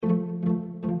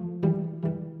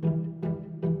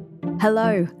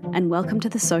Hello, and welcome to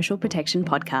the Social Protection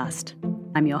Podcast.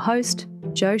 I'm your host,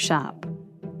 Jo Sharp.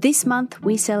 This month,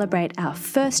 we celebrate our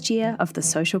first year of the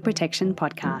Social Protection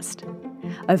Podcast.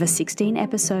 Over 16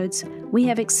 episodes, we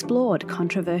have explored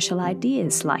controversial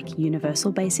ideas like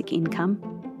universal basic income,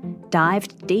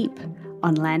 dived deep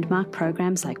on landmark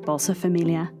programs like Bolsa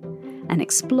Familia, and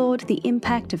explored the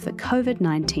impact of the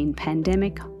COVID-19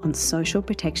 pandemic on social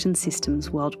protection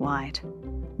systems worldwide.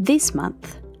 This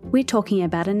month, we're talking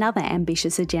about another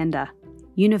ambitious agenda,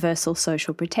 Universal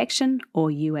Social Protection, or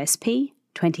USP,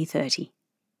 2030.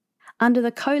 Under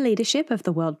the co-leadership of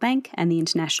the World Bank and the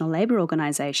International Labour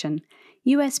Organization,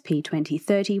 USP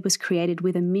 2030 was created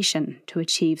with a mission to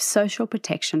achieve social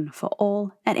protection for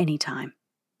all at any time.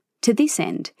 To this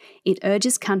end, it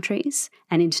urges countries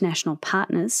and international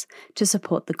partners to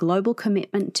support the global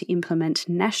commitment to implement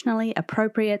nationally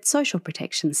appropriate social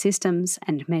protection systems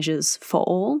and measures for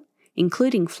all,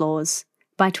 including flaws,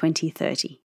 by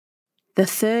 2030. The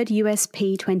third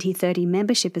USP 2030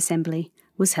 membership assembly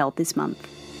was held this month.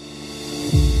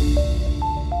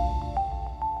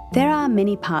 There are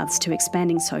many paths to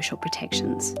expanding social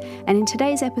protections, and in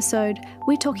today's episode,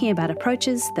 we're talking about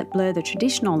approaches that blur the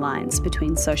traditional lines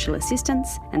between social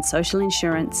assistance and social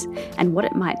insurance and what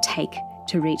it might take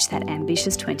to reach that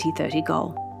ambitious 2030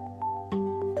 goal.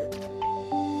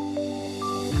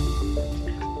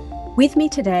 With me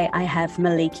today, I have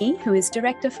Maliki, who is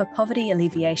Director for Poverty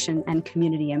Alleviation and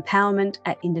Community Empowerment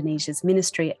at Indonesia's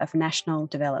Ministry of National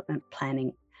Development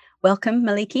Planning. Welcome,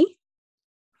 Maliki.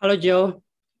 Hello, Jo.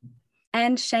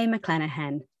 And Shay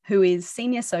McClanahan, who is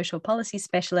Senior Social Policy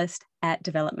Specialist at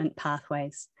Development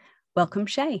Pathways. Welcome,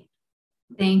 Shay.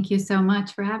 Thank you so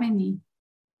much for having me.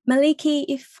 Maliki,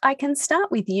 if I can start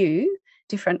with you,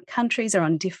 different countries are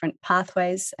on different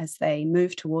pathways as they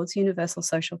move towards universal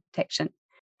social protection.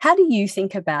 How do you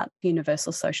think about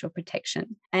universal social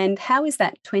protection, and how is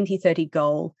that 2030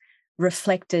 goal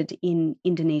reflected in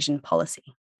Indonesian policy?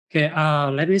 Okay,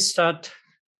 let me start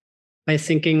by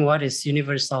thinking what is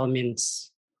universal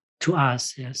means to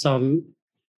us. Yeah. So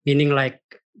meaning like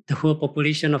the whole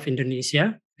population of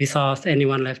Indonesia without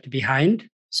anyone left behind.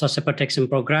 Social protection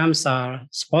programs are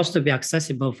supposed to be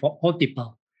accessible for all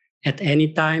people at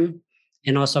any time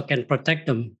and also can protect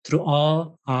them through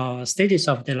all stages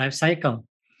of their life cycle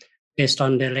based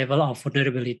on their level of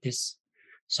vulnerabilities.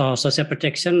 So social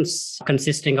protections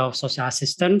consisting of social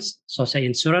assistance, social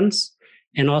insurance,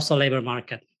 and also labor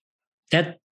market.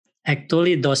 That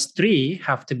actually, those three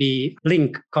have to be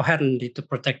linked coherently to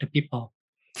protect the people.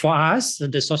 For us,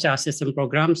 the social assistance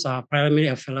programs are primarily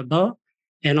available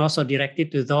and also directed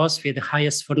to those with the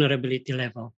highest vulnerability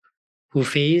level who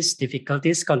face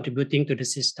difficulties contributing to the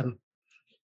system.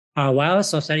 While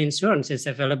social insurance is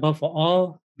available for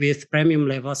all with premium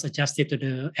levels adjusted to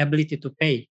the ability to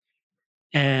pay.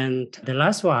 And the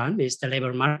last one is the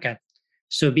labor market,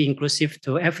 so be inclusive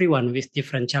to everyone with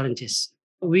different challenges.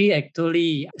 We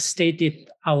actually stated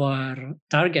our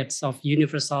targets of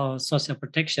universal social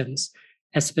protections,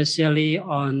 especially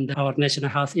on our national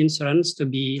health insurance, to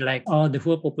be like all the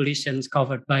whole populations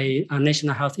covered by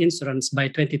national health insurance by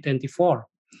 2024.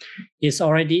 It's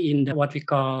already in what we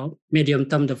call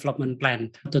medium-term development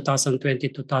plan,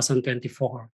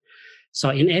 2020-2024. So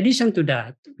in addition to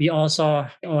that, we also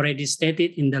already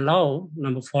stated in the law,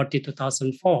 number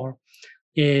 40/2004,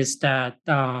 is that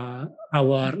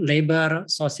our labor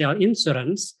social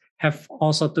insurance have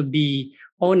also to be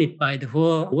owned by the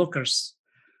whole workers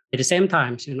at the same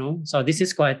time, So this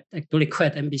is quite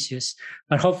ambitious,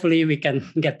 but hopefully we can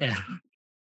get there.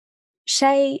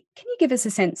 Shay, can you give us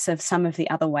a sense of some of the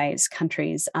other ways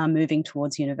countries are moving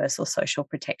towards universal social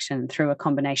protection through a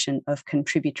combination of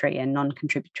contributory and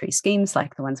non-contributory schemes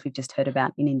like the ones we've just heard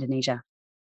about in Indonesia?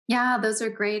 Yeah, those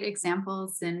are great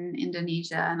examples in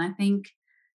Indonesia. And I think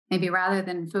maybe rather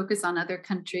than focus on other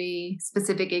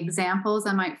country-specific examples,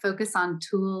 I might focus on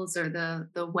tools or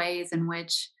the ways in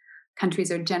which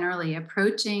countries are generally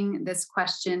approaching this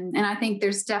question. And I think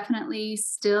there's definitely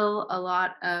still a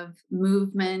lot of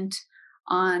movement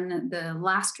on the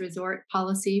last resort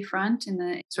policy front in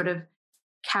the sort of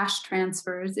cash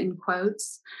transfers, in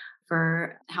quotes,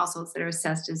 for households that are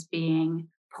assessed as being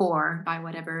poor by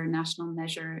whatever national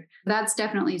measure. That's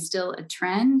definitely still a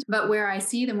trend. But where I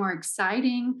see the more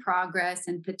exciting progress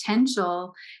and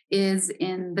potential is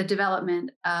in the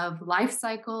development of life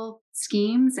cycle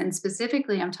schemes. And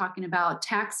specifically, I'm talking about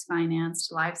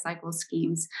tax-financed life cycle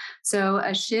schemes. So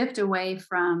a shift away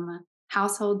from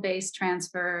household-based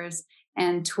transfers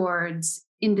and towards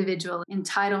individual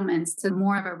entitlements to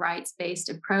more of a rights-based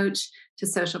approach to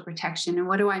social protection. And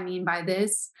what do I mean by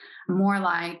this? More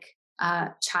like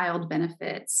child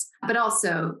benefits, but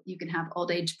also you can have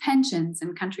old age pensions,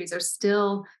 and countries are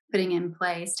still putting in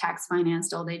place tax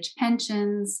financed old age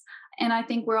pensions. And I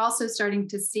think we're also starting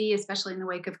to see, especially in the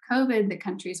wake of COVID, that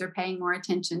countries are paying more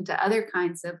attention to other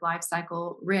kinds of life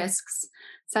cycle risks,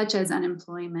 such as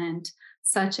unemployment,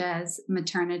 such as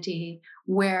maternity,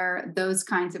 where those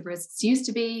kinds of risks used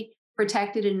to be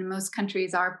protected and in most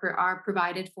countries are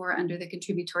provided for under the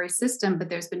contributory system, but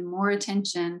there's been more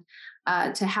attention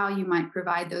to how you might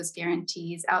provide those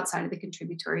guarantees outside of the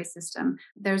contributory system.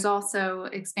 There's also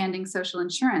expanding social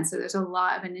insurance. So there's a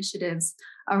lot of initiatives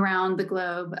around the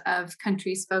globe of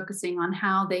countries focusing on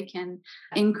how they can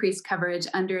increase coverage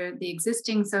under the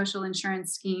existing social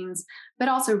insurance schemes, but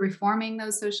also reforming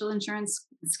those social insurance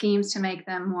schemes to make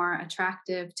them more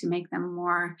attractive, to make them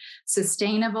more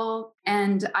sustainable.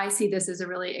 And I see this as a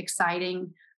really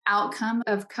exciting outcome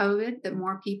of COVID, that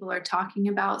more people are talking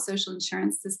about social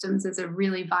insurance systems as a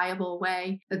really viable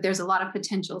way, that there's a lot of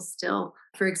potential still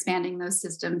for expanding those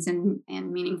systems in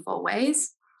meaningful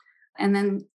ways. And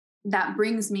then that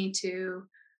brings me to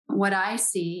what I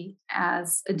see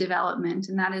as a development,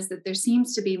 and that is that there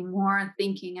seems to be more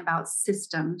thinking about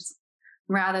systems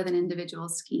rather than individual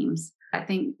schemes. I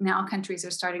think now countries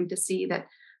are starting to see that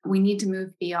we need to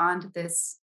move beyond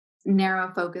this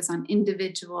narrow focus on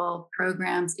individual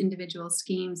programs, individual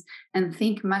schemes, and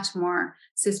think much more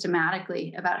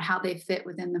systematically about how they fit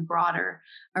within the broader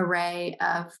array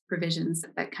of provisions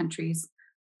that countries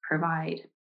provide.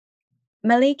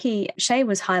 Maliki, Shay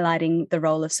was highlighting the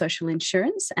role of social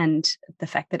insurance and the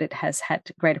fact that it has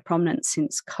had greater prominence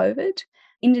since COVID.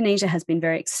 Indonesia has been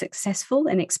very successful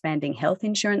in expanding health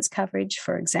insurance coverage,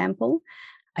 for example.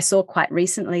 I saw quite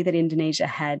recently that Indonesia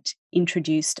had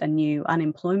introduced a new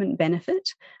unemployment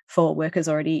benefit for workers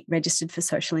already registered for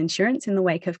social insurance in the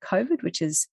wake of COVID, which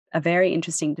is a very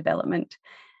interesting development.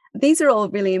 These are all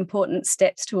really important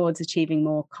steps towards achieving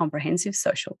more comprehensive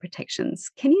social protections.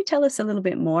 Can you tell us a little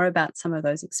bit more about some of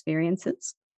those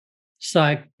experiences? So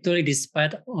actually,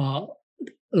 despite a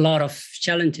lot of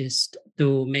challenges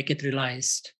to make it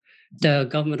realized, the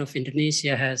government of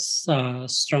Indonesia has a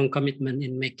strong commitment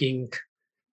in making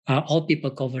all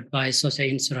people covered by social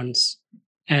insurance.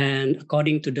 And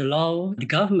according to the law, the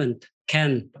government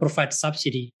can provide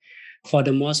subsidy for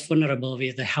the most vulnerable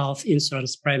with the health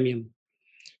insurance premium.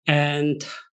 And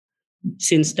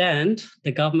since then,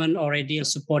 the government already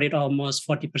supported almost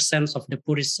 40% of the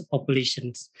poorest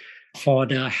populations for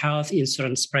the health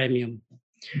insurance premium.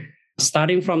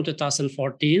 Starting from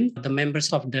 2014, the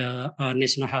members of the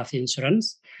National Health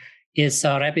Insurance is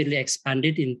rapidly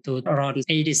expanded into around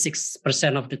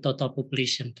 86% of the total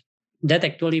population. That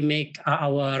actually make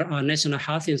our national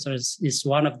health insurance is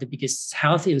one of the biggest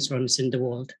health insurance in the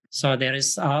world. So there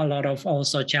is a lot of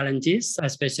also challenges,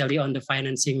 especially on the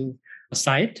financing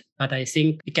side, but I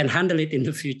think we can handle it in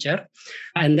the future.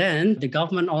 And then the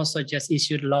government also just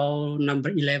issued law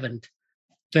number 11,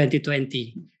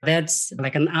 2020. That's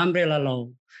like an umbrella law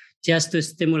just to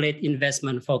stimulate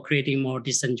investment for creating more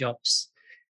decent jobs.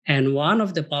 And one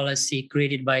of the policy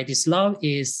created by this law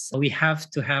is we have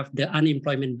to have the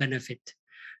unemployment benefit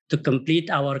to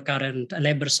complete our current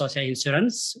labor social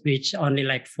insurance, which only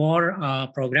like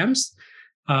 4 programs,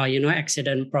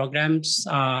 accident programs,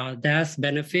 death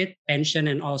benefit, pension,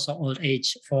 and also old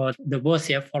age for the both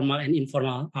formal and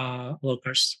informal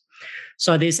workers.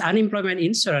 So this unemployment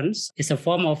insurance is a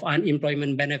form of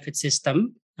unemployment benefit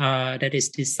system that is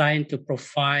designed to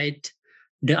provide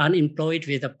the unemployed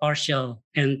with a partial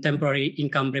and temporary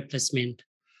income replacement.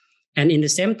 And in the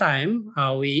same time,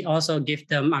 we also give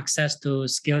them access to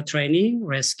skill training,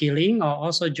 reskilling, or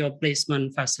also job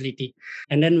placement facility.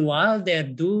 And then while they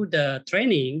do the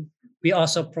training, we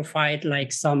also provide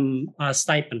like some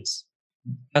stipends.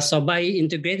 So by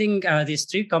integrating these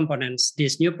 3 components,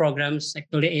 these new programs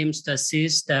actually aims to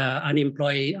assist the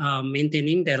unemployed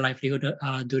maintaining their livelihood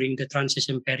during the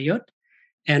transition period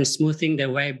and smoothing their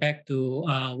way back to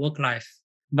work life.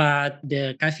 But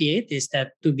the caveat is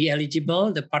that to be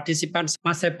eligible, the participants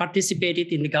must have participated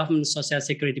in the government social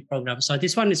security program. So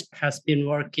this one has been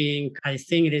working, I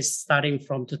think it is starting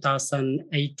from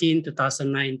 2018,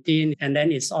 2019, and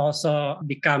then it's also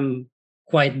become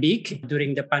quite big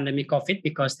during the pandemic COVID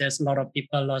because there's a lot of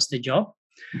people lost the job.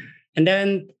 And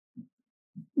then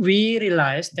we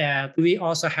realized that we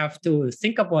also have to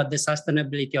think about the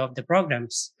sustainability of the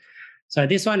programs. So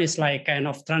this one is like kind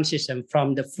of transition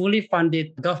from the fully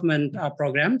funded government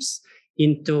programs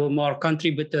into more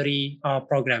contributory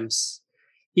programs.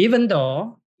 Even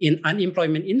though in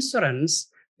unemployment insurance,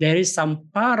 there is some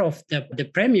part of the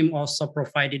premium also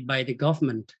provided by the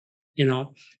government.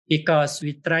 because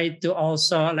we try to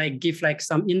also give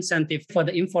some incentive for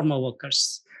the informal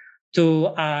workers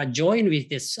to join with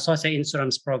these social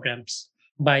insurance programs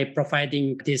by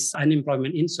providing this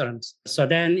unemployment insurance. So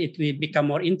then it will become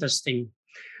more interesting.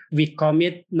 We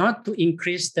commit not to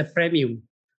increase the premium,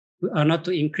 not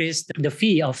to increase the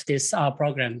fee of these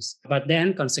programs, but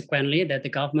then consequently that the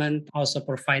government also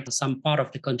provides some part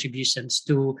of the contributions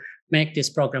to make this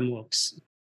program works.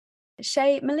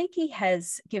 Shay, Maliki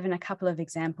has given a couple of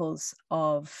examples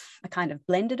of a kind of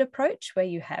blended approach where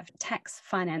you have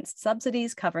tax-financed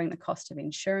subsidies covering the cost of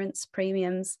insurance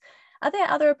premiums. Are there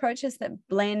other approaches that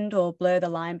blend or blur the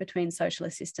line between social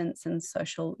assistance and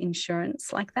social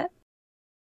insurance like that?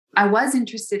 I was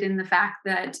interested in the fact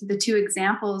that the two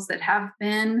examples that have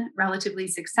been relatively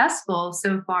successful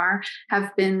so far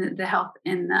have been the health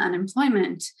and the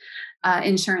unemployment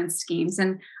insurance schemes.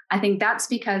 And I think that's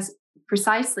because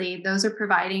precisely those are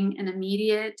providing an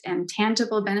immediate and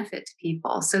tangible benefit to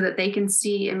people so that they can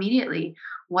see immediately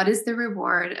what is the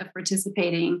reward of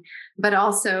participating, but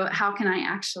also how can I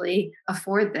actually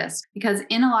afford this? Because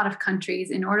in a lot of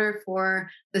countries, in order for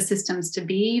the systems to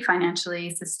be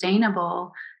financially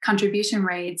sustainable, contribution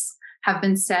rates have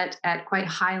been set at quite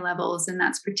high levels. And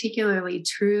that's particularly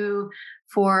true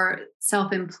for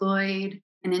self-employed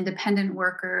and independent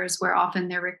workers, where often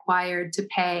they're required to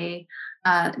pay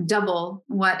double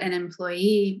what an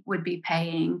employee would be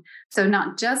paying. So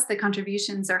not just the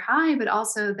contributions are high, but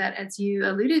also that, as you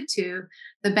alluded to,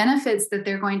 the benefits that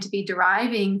they're going to be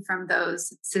deriving from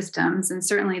those systems, and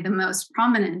certainly the most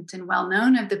prominent and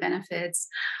well-known of the benefits,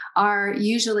 are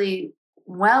usually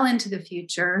well into the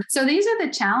future. So these are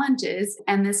the challenges.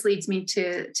 And this leads me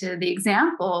to the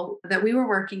example that we were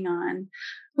working on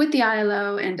with the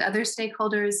ILO and other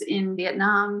stakeholders in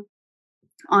Vietnam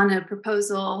on a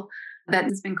proposal that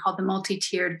has been called the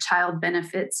multi-tiered child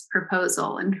benefits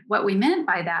proposal. And what we meant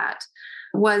by that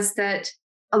was that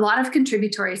a lot of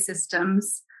contributory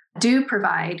systems do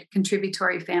provide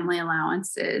contributory family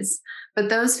allowances, but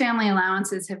those family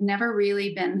allowances have never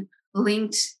really been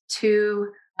linked to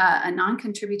a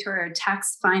non-contributory or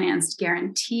tax-financed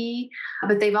guarantee,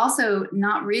 but they've also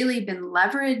not really been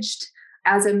leveraged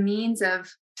as a means of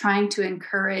trying to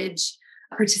encourage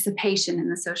participation in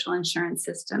the social insurance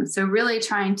system. So really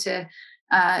trying to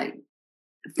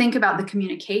think about the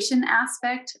communication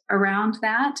aspect around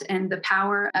that and the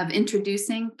power of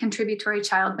introducing contributory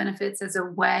child benefits as a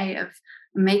way of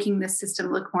making this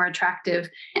system look more attractive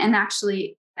and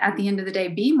actually, at the end of the day,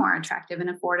 be more attractive and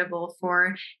affordable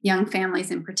for young families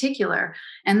in particular.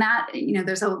 And that,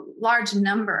 there's a large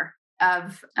number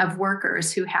of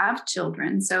workers who have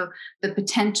children. So the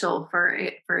potential for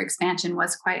expansion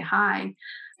was quite high.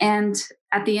 And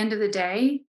at the end of the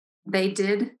day,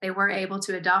 they were able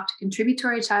to adopt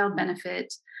contributory child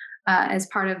benefit as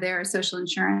part of their social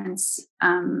insurance.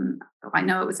 I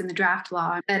know it was in the draft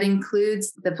law that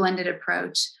includes the blended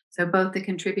approach. So both the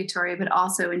contributory, but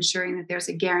also ensuring that there's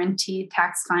a guaranteed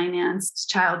tax-financed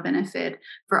child benefit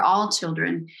for all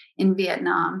children in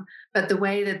Vietnam. But the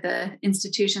way that the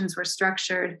institutions were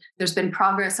structured, there's been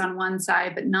progress on one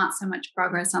side, but not so much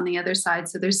progress on the other side.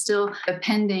 So there's still a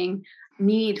pending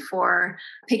need for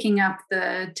picking up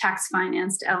the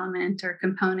tax-financed element or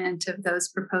component of those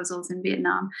proposals in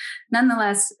Vietnam.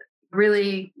 Nonetheless,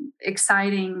 really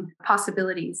exciting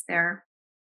possibilities there.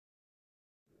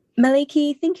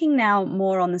 Maliki, thinking now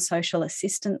more on the social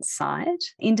assistance side,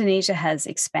 Indonesia has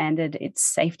expanded its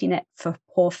safety net for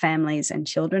poor families and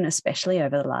children, especially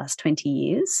over the last 20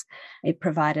 years. It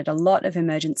provided a lot of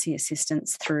emergency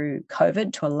assistance through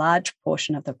COVID to a large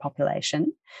portion of the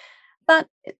population. But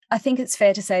I think it's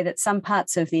fair to say that some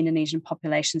parts of the Indonesian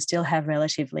population still have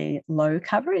relatively low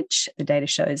coverage. The data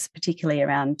shows particularly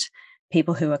around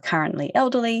people who are currently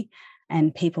elderly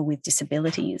and people with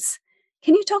disabilities.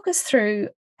 Can you talk us through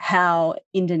how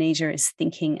Indonesia is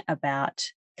thinking about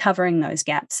covering those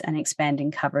gaps and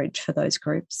expanding coverage for those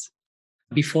groups?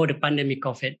 Before the pandemic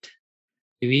COVID,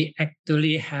 we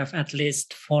actually have at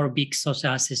least 4 big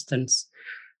social assistance.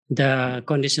 The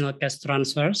conditional cash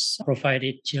transfers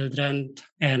provided children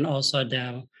and also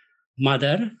the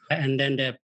mother, and then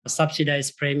the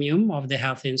subsidized premium of the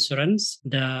health insurance,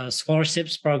 the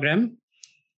scholarships program,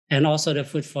 and also the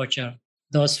food voucher.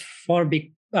 Those 4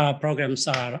 big programs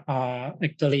are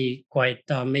actually quite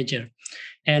major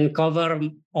and cover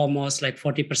almost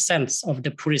 40% of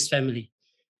the poorest family.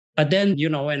 But then,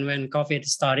 when COVID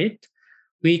started,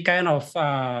 we kind of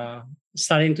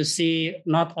starting to see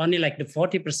not only the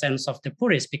 40% of the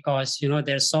poorest, because,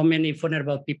 there's so many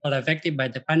vulnerable people affected by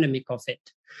the pandemic COVID.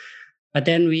 But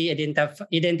then we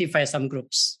identify some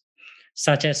groups.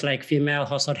 such as like female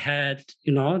household head,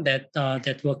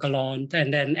 that work alone,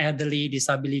 and then elderly,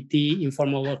 disability,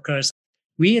 informal workers.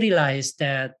 We realized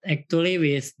that actually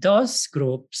with those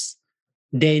groups,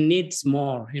 they need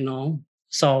more.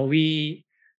 So we,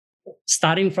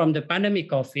 starting from the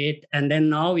pandemic of it, and then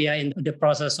now we are in the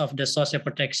process of the social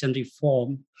protection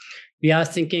reform. We are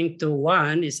thinking to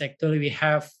one is actually we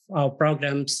have our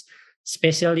programs,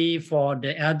 especially for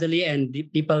the elderly and the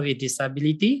people with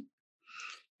disability.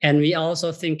 And we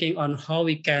also thinking on how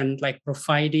we can like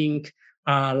providing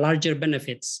larger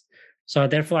benefits. So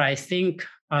therefore, I think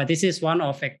this is one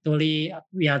of actually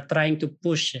we are trying to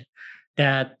push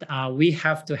that we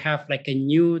have to have like a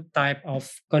new type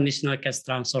of conditional cash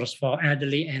transfers for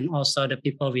elderly and also the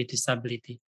people with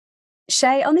disability.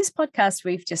 Shay, on this podcast,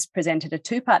 we've just presented a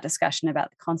two-part discussion about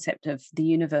the concept of the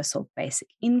universal basic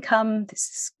income. This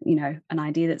is, an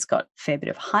idea that's got a fair bit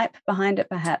of hype behind it,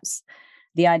 perhaps.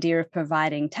 The idea of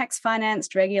providing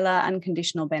tax-financed, regular,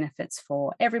 unconditional benefits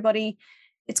for everybody.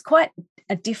 It's quite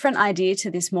a different idea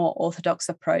to this more orthodox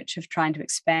approach of trying to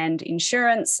expand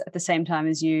insurance at the same time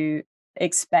as you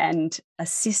expand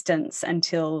assistance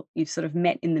until you've sort of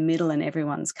met in the middle and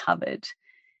everyone's covered.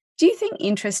 Do you think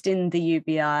interest in the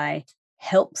UBI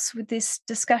helps with this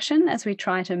discussion as we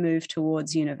try to move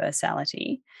towards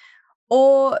universality?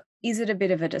 Or is it a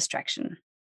bit of a distraction?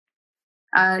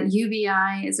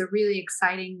 UBI is a really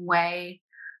exciting way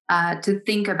to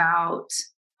think about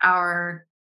our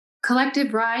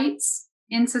collective rights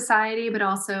in society, but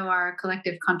also our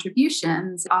collective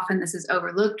contributions. Often this is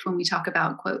overlooked when we talk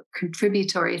about, quote,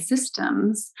 contributory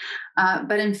systems.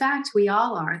 But in fact, we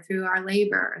all are, through our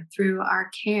labor, through our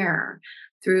care,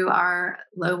 through our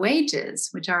low wages,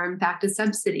 which are in fact a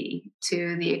subsidy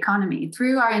to the economy,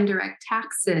 through our indirect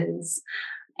taxes,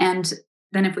 and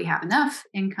then if we have enough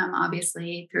income,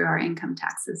 obviously through our income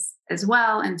taxes as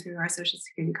well, and through our Social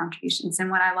Security contributions.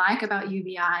 And what I like about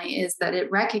UBI is that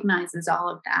it recognizes all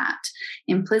of that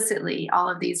implicitly, all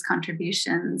of these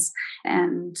contributions,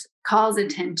 and calls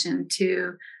attention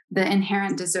to the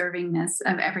inherent deservingness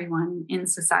of everyone in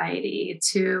society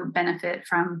to benefit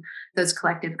from those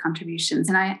collective contributions.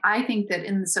 And I think that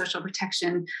in the social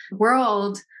protection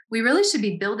world, we really should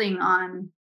be building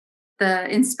on the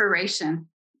inspiration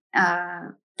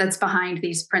that's behind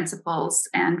these principles,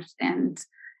 and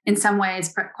in some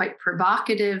ways quite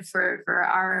provocative for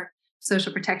our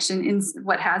social protection in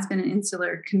what has been an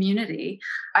insular community.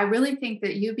 I really think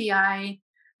that UBI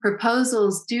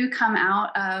proposals do come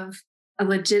out of a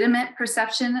legitimate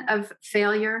perception of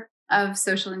failure of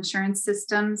social insurance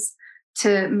systems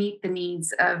to meet the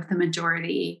needs of the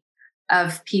majority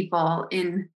of people,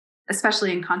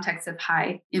 especially in contexts of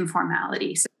high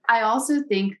informality. So I also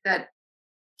think that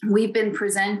we've been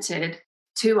presented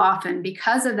too often,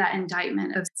 because of that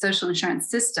indictment of social insurance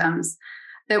systems,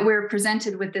 that we're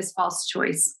presented with this false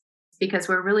choice, because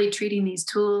we're really treating these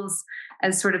tools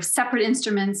as sort of separate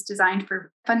instruments designed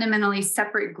for fundamentally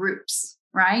separate groups,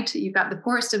 right? You've got the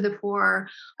poorest of the poor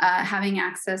having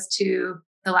access to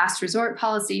the last resort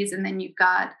policies, and then you've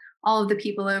got all of the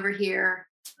people over here,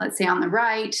 let's say on the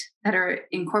right, that are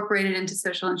incorporated into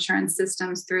social insurance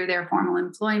systems through their formal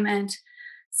employment.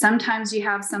 Sometimes you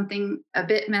have something a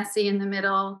bit messy in the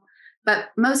middle,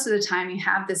 but most of the time you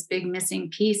have this big missing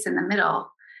piece in the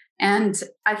middle. And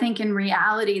I think in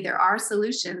reality, there are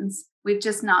solutions. We've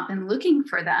just not been looking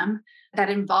for them that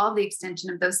involve the extension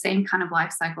of those same kind of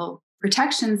life cycle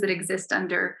protections that exist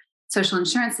under social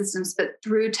insurance systems, but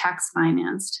through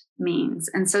tax-financed means.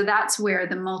 And so that's where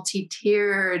the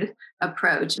multi-tiered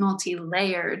approach,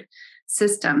 multi-layered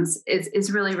systems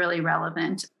is really, really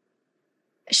relevant.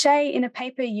 Shay, in a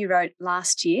paper you wrote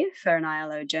last year for an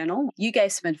ILO journal, you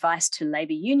gave some advice to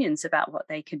labour unions about what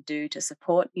they could do to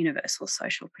support universal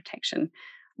social protection.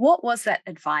 What was that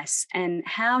advice, and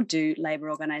how do labour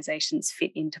organisations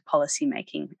fit into policy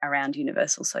making around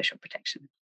universal social protection?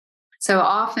 So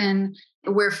often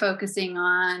we're focusing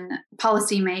on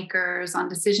policymakers, on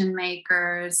decision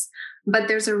makers, but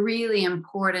there's a really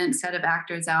important set of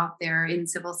actors out there in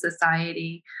civil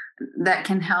society that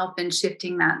can help in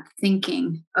shifting that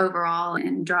thinking overall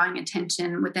and drawing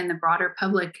attention within the broader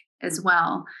public as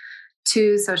well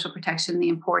to social protection, the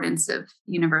importance of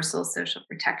universal social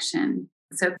protection.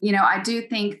 So, I do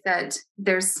think that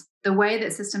there's the way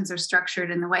that systems are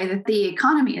structured and the way that the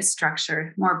economy is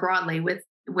structured more broadly with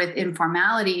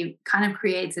informality kind of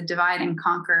creates a divide and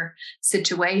conquer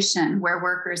situation where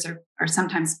workers are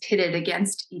sometimes pitted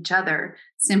against each other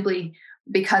simply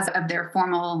because of their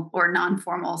formal or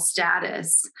non-formal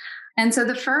status. And so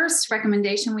the first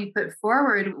recommendation we put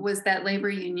forward was that labor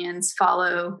unions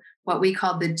follow what we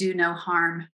call the do no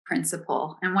harm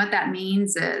principle. And what that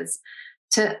means is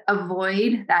to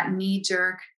avoid that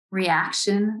knee-jerk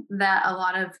reaction that a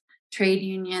lot of trade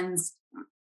unions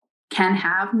can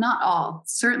have, not all,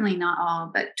 certainly not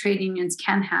all, but trade unions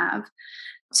can have,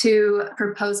 to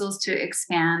proposals to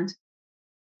expand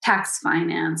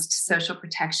tax-financed social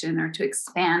protection or to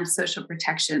expand social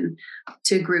protection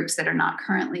to groups that are not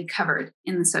currently covered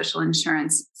in the social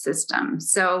insurance system.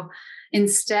 So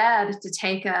instead, to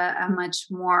take a much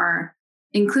more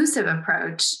inclusive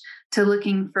approach to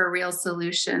looking for real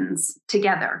solutions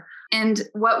together. And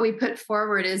what we put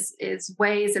forward is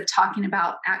ways of talking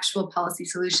about actual policy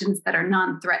solutions that are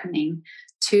non-threatening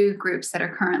to groups that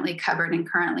are currently covered and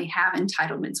currently have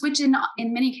entitlements, which in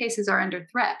many cases are under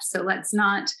threat. So let's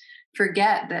not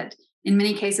forget that in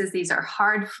many cases, these are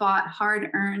hard-fought,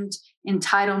 hard-earned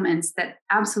entitlements that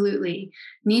absolutely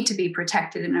need to be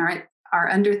protected and are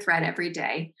under threat every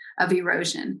day of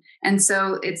erosion. And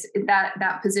so it's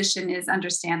that position is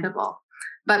understandable,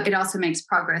 but it also makes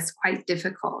progress quite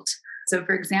difficult. So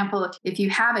for example, if you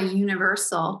have a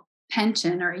universal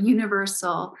pension or a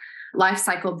universal life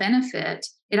cycle benefit,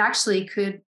 it actually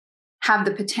could have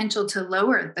the potential to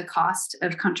lower the cost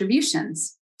of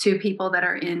contributions to people that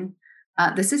are in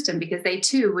the system, because they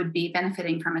too would be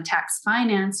benefiting from a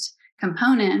tax-financed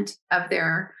component of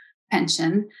their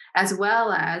pension, as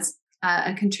well as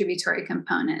a contributory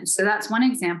component. So that's one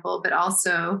example, but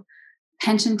also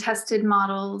pension-tested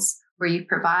models where you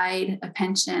provide a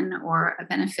pension or a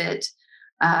benefit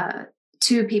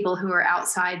to people who are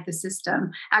outside the system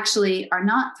actually are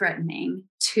not threatening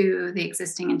to the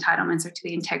existing entitlements or to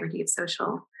the integrity of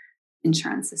social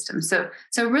insurance systems.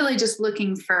 So really just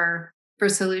looking for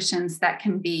solutions that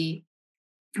can be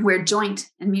where joint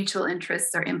and mutual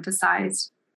interests are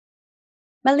emphasized.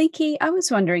 Maliki, I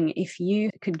was wondering if you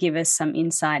could give us some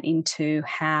insight into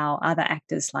how other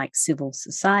actors like civil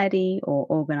society or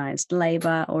organised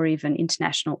labour or even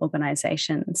international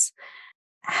organisations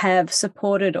have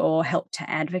supported or helped to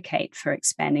advocate for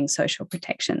expanding social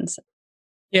protections.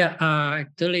 Yeah,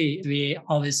 actually, we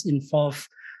always involve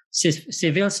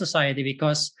civil society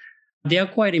because they are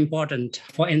quite important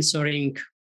for ensuring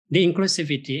the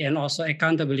inclusivity and also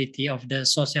accountability of the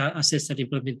social assisted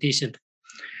implementation.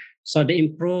 So they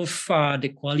improve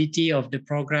the quality of the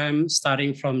program,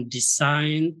 starting from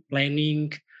design,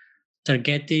 planning,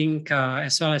 targeting,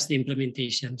 as well as the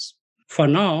implementations. For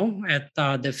now, at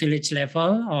the village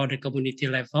level or the community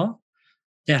level,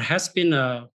 there has been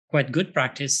a quite good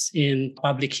practice in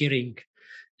public hearing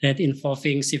that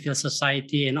involving civil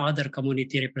society and other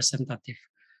community representatives.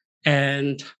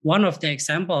 And one of the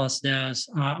examples, the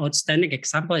outstanding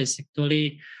example is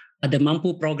actually the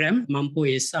Mampu program.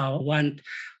 Mampu is one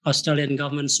Australian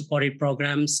government supported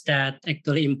programs that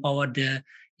actually empower the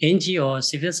NGO,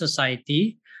 civil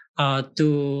society,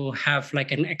 to have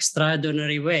like an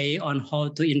extraordinary way on how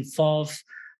to involve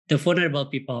the vulnerable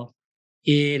people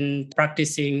in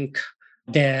practicing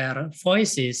their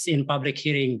voices in public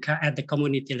hearing at the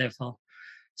community level.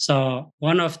 So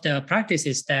one of the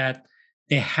practices that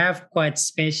they have quite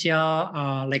special,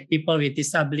 like people with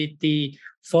disability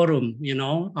forum,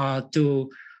 to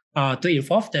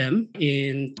involve them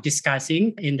in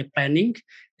discussing in the planning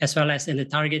as well as in the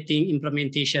targeting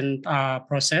implementation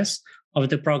process of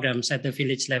the programs at the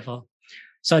village level.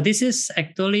 So this is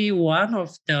actually one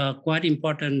of the quite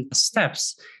important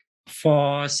steps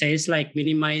for, says, like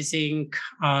minimizing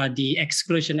the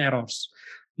exclusion errors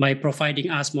by providing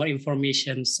us more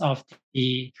information of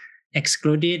the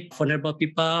excluded vulnerable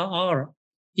people, or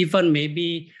even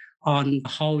maybe on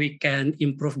how we can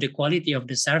improve the quality of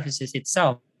the services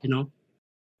itself,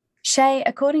 Shay,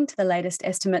 according to the latest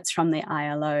estimates from the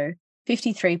ILO,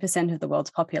 53% of the world's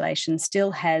population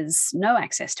still has no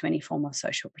access to any form of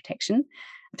social protection.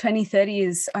 2030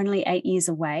 is only 8 years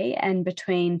away, and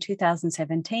between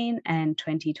 2017 and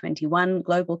 2021,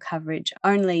 global coverage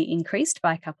only increased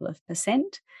by a couple of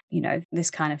percent. This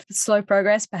kind of slow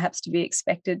progress perhaps to be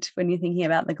expected when you're thinking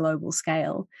about the global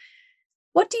scale.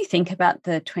 What do you think about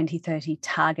the 2030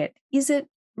 target? Is it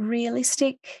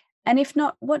realistic? And if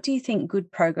not, what do you think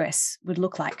good progress would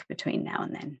look like between now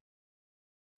and then?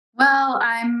 Well,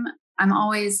 I'm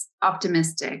always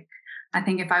optimistic. I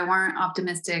think if I weren't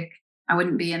optimistic, I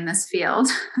wouldn't be in this field.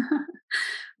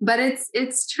 But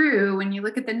it's true. When you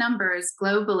look at the numbers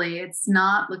globally, it's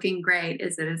not looking great,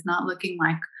 is it? It's not looking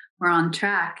like we're on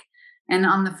track. And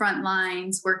on the front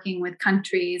lines, working with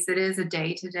countries, it is a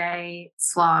day-to-day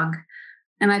slog.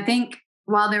 And I think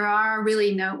while there are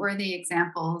really noteworthy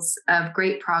examples of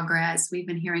great progress, we've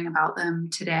been hearing about them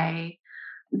today,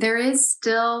 there is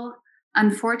still,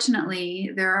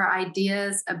 unfortunately, there are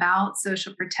ideas about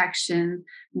social protection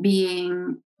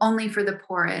being only for the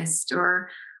poorest or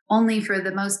only for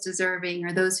the most deserving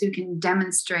or those who can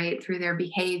demonstrate through their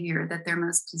behavior that they're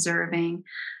most deserving.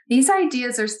 These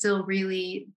ideas are still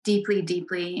really deeply,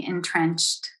 deeply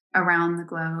entrenched around the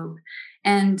globe.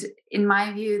 And in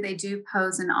my view, they do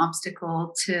pose an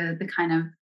obstacle to the kind of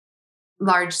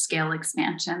large scale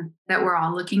expansion that we're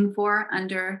all looking for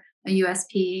under a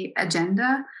USP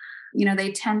agenda.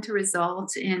 They tend to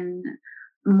result in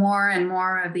more and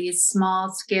more of these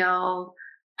small scale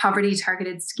poverty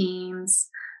targeted schemes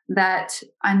that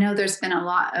I know there's been a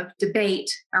lot of debate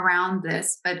around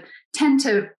this, but tend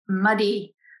to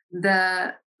muddy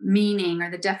the meaning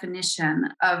or the definition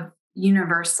of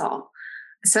universal.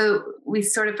 So we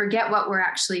sort of forget what we're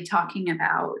actually talking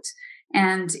about.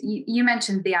 And you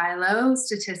mentioned the ILO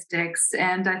statistics,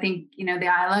 and I think, the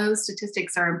ILO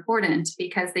statistics are important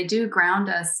because they do ground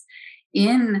us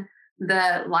in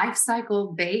the life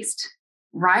cycle based,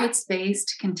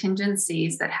 rights-based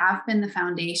contingencies that have been the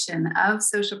foundation of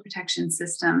social protection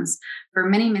systems for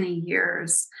many, many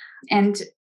years. And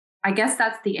I guess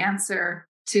that's the answer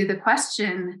to the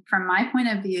question from my point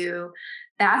of view.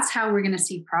 That's how we're going to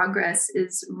see progress,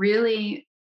 is really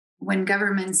when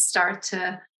governments start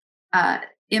to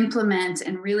implement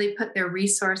and really put their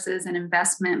resources and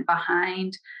investment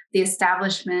behind the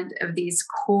establishment of these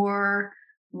core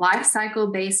life cycle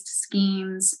based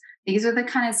schemes. These are the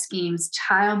kind of schemes,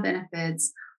 child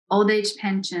benefits, old age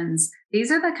pensions.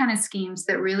 These are the kind of schemes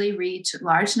that really reach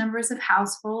large numbers of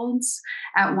households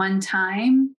at one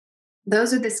time.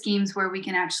 Those are the schemes where we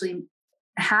can actually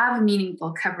have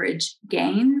meaningful coverage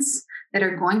gains that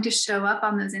are going to show up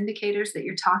on those indicators that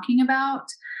you're talking about.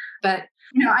 But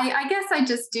I guess I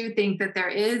just do think that there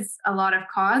is a lot of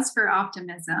cause for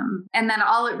optimism, and that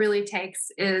all it really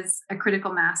takes is a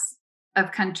critical mass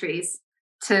of countries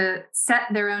to set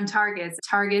their own targets.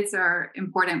 Targets are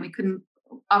important. We couldn't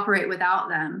operate without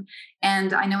them.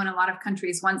 And I know in a lot of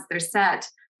countries, once they're set,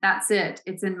 that's it.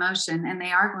 It's in motion and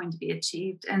they are going to be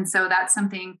achieved. And so that's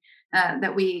something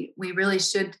that we really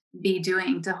should be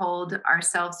doing to hold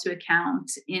ourselves to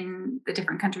account in the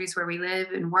different countries where we live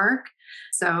and work,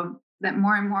 so that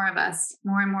more and more of us,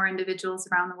 more and more individuals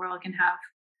around the world can have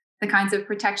the kinds of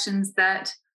protections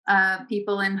that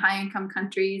people in high-income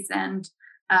countries and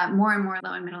more and more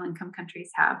low and middle-income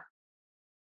countries have.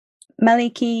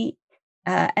 Maliki,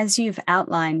 as you've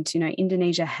outlined,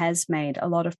 Indonesia has made a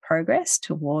lot of progress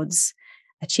towards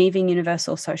achieving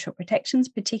universal social protections,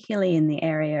 particularly in the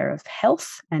area of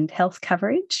health and health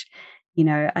coverage.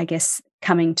 I guess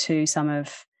coming to some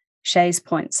of Shay's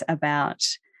points about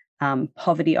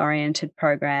poverty-oriented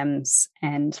programs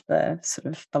and the sort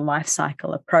of the life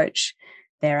cycle approach,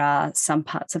 there are some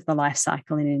parts of the life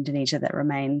cycle in Indonesia that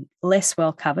remain less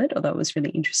well covered, although it was really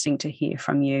interesting to hear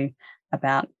from you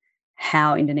about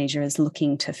how Indonesia is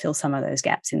looking to fill some of those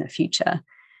gaps in the future.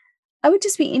 I would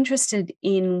just be interested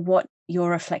in what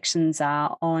your reflections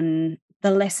are on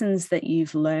the lessons that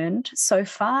you've learned so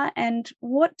far, and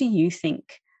what do you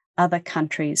think other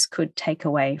countries could take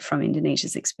away from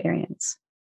Indonesia's experience?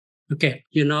 Okay,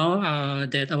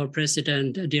 that our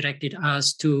president directed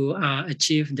us to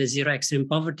achieve the zero extreme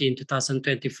poverty in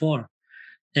 2024.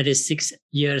 That is 6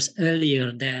 years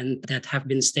earlier than that have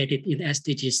been stated in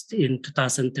SDGs in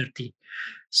 2030.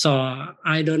 So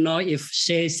I don't know if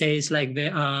Shay says like they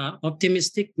are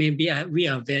optimistic. Maybe we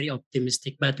are very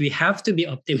optimistic, but we have to be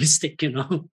optimistic,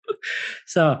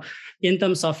 So in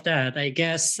terms of that, I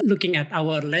guess looking at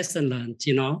our lesson learned,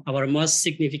 our most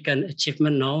significant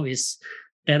achievement now is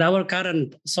that our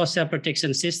current social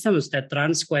protection systems that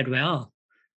runs quite well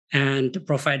and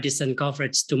provide decent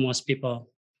coverage to most people,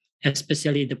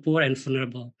 especially the poor and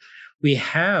vulnerable. We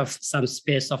have some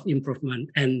space of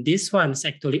improvement, and this one is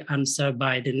actually answered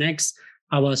by the next,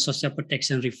 our social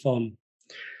protection reform.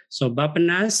 So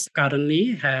Bappenas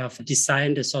currently have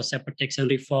designed the social protection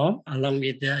reform along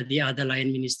with the other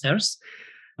line ministers.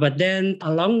 But then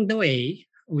along the way,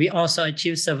 we also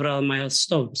achieved several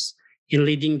milestones in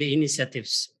leading the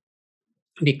initiatives,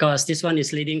 because this one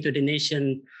is leading to the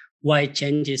nation-wide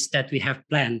changes that we have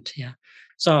planned. Yeah.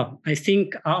 So I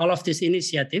think all of these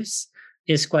initiatives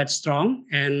is quite strong,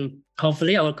 and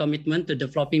hopefully our commitment to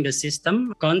developing the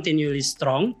system continually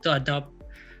strong to adopt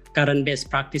current best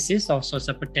practices of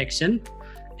social protection.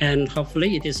 And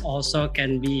hopefully it is also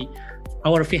can be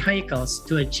our vehicles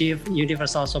to achieve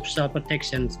universal social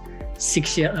protection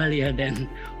 6 years earlier than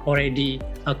already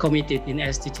committed in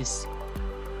SDGs.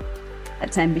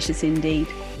 That's ambitious indeed.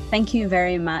 Thank you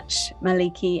very much,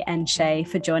 Maliki and Shay,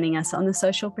 for joining us on the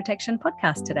Social Protection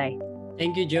Podcast today.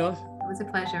 Thank you, Jo. It was a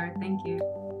pleasure. Thank you.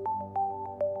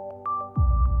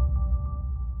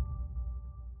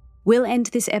 We'll end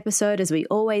this episode, as we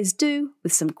always do,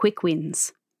 with some quick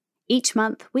wins. Each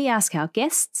month, we ask our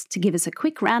guests to give us a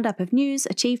quick roundup of news,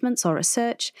 achievements, or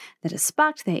research that has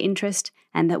sparked their interest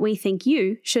and that we think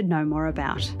you should know more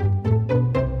about.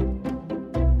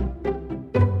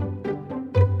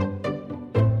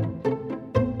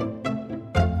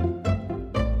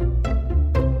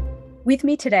 With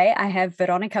me today, I have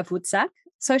Veronika Wutzak,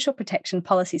 Social Protection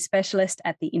Policy Specialist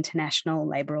at the International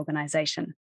Labour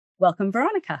Organization. Welcome,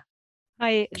 Veronika.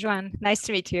 Hi, Joanne. Nice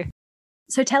to meet you.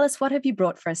 So tell us, what have you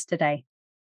brought for us today?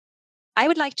 I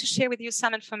would like to share with you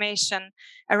some information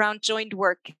around joint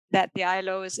work that the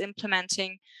ILO is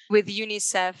implementing with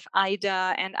UNICEF,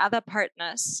 IDA, and other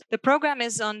partners. The program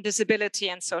is on disability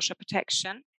and social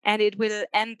protection, and it will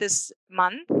end this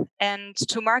month. And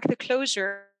to mark the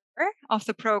closure of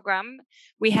the program,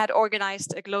 we had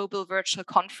organized a global virtual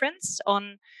conference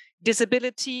on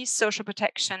disability, social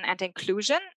protection, and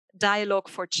inclusion, Dialogue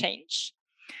for Change.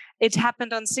 It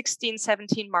happened on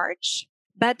 16-17 March.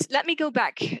 But let me go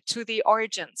back to the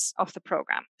origins of the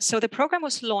program. So the program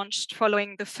was launched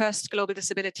following the first Global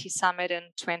Disability Summit in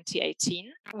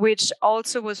 2018, which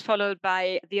also was followed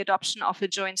by the adoption of a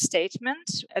joint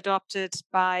statement adopted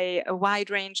by a wide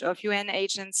range of UN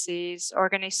agencies,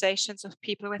 organizations of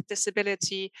people with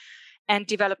disability, and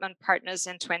development partners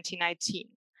in 2019.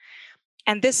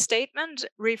 And this statement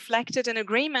reflected an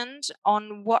agreement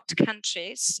on what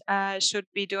countries should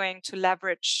be doing to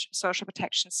leverage social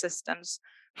protection systems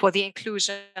for the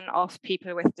inclusion of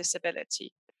people with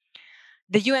disability.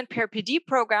 The UN PRPD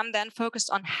program then focused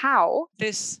on how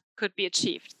this could be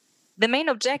achieved. The main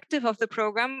objective of the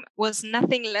program was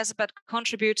nothing less but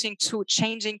contributing to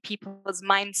changing people's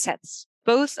mindsets,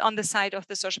 both on the side of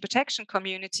the social protection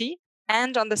community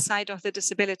and on the side of the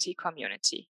disability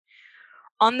community.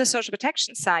 On the social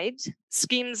protection side,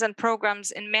 schemes and programs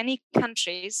in many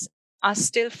countries are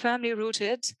still firmly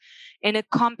rooted in a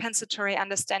compensatory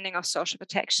understanding of social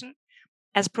protection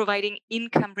as providing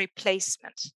income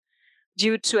replacement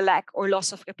due to a lack or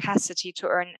loss of capacity to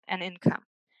earn an income.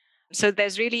 So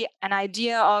there's really an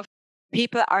idea of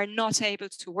people are not able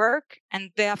to work and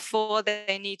therefore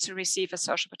they need to receive a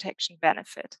social protection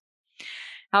benefit.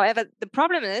 However, the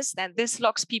problem is that this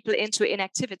locks people into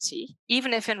inactivity,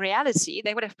 even if in reality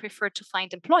they would have preferred to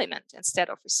find employment instead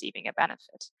of receiving a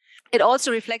benefit. It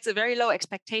also reflects a very low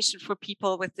expectation for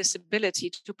people with disability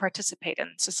to participate in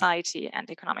society and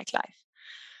economic life.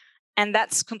 And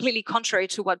that's completely contrary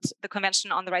to what the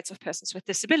Convention on the Rights of Persons with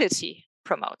Disability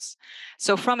promotes.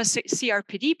 So from a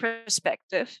CRPD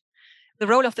perspective, the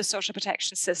role of the social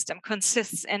protection system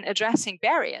consists in addressing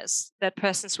barriers that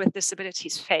persons with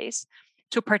disabilities face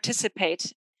to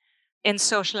participate in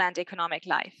social and economic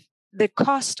life. The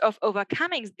cost of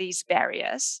overcoming these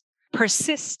barriers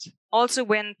persists also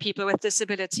when people with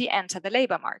disability enter the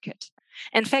labor market.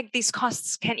 In fact, these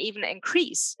costs can even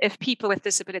increase if people with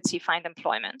disability find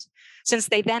employment, since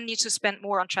they then need to spend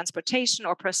more on transportation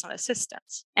or personal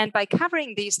assistance. And by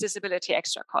covering these disability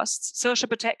extra costs, social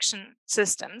protection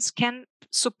systems can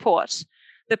support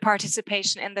the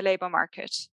participation in the labor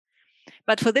market.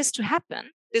 But for this to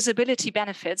happen, disability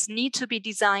benefits need to be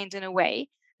designed in a way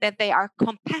that they are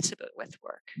compatible with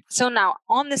work. So now,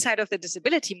 on the side of the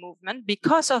disability movement,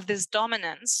 because of this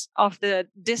dominance of the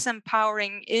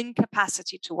disempowering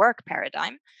incapacity to work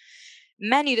paradigm,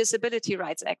 many disability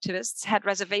rights activists had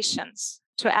reservations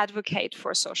to advocate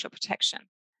for social protection.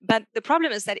 But the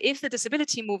problem is that if the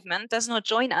disability movement does not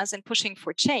join us in pushing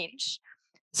for change,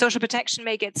 social protection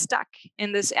may get stuck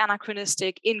in this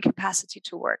anachronistic incapacity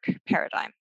to work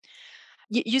paradigm.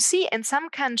 You see, in some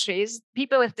countries,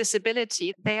 people with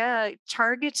disability, they are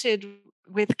targeted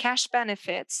with cash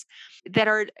benefits that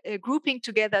are grouping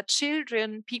together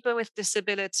children, people with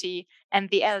disability, and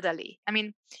the elderly. I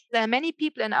mean, there are many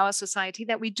people in our society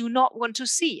that we do not want to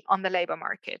see on the labor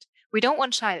market. We don't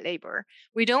want child labor.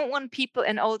 We don't want people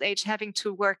in old age having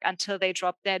to work until they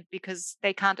drop dead because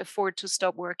they can't afford to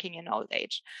stop working in old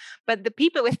age. But the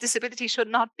people with disability should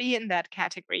not be in that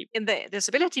category. In the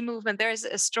disability movement, there is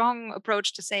a strong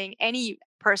approach to saying any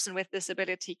person with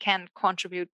disability can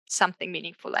contribute something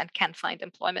meaningful and can find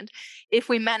employment if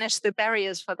we manage the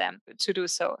barriers for them to do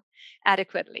so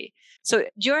adequately. So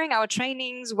during our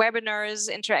trainings,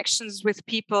 webinars, interactions with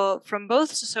people from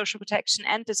both social protection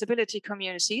and disability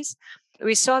communities,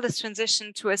 we saw this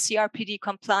transition to a CRPD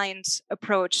compliant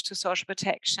approach to social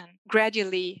protection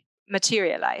gradually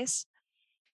materialize.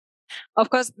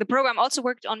 Of course, the program also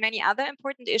worked on many other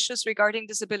important issues regarding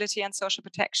disability and social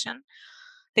protection.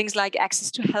 Things like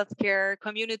access to healthcare,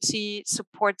 community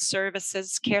support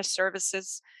services, care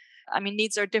services. I mean,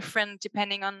 needs are different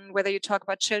depending on whether you talk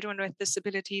about children with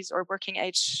disabilities or working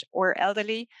age or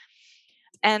elderly.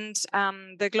 And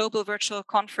the Global Virtual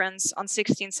Conference on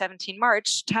 16-17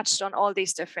 March touched on all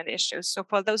these different issues. So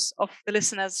for those of the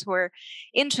listeners who are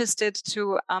interested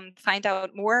to find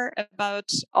out more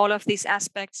about all of these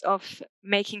aspects of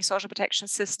making social protection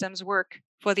systems work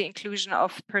for the inclusion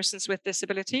of persons with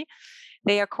disability,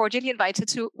 they are cordially invited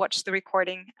to watch the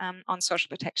recording on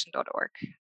socialprotection.org.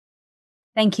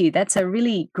 Thank you. That's a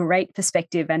really great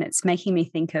perspective. And it's making me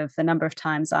think of the number of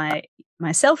times I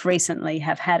myself recently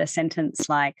have had a sentence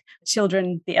like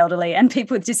children, the elderly, and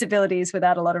people with disabilities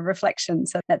without a lot of reflection.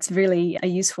 So that's really a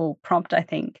useful prompt, I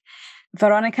think.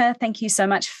 Veronica, thank you so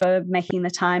much for making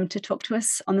the time to talk to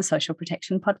us on the Social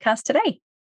Protection Podcast today.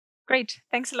 Great.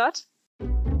 Thanks a lot.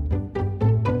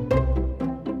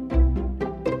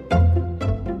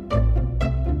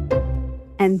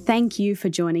 And thank you for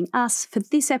joining us for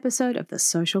this episode of the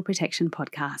Social Protection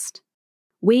Podcast.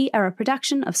 We are a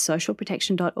production of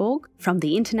socialprotection.org from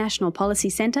the International Policy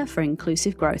Centre for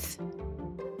Inclusive Growth.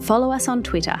 Follow us on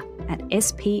Twitter at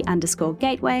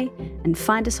 @SP_gateway and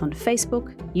find us on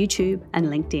Facebook, YouTube and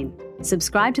LinkedIn.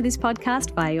 Subscribe to this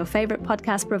podcast via your favourite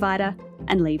podcast provider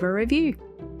and leave a review.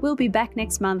 We'll be back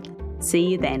next month. See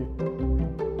you then.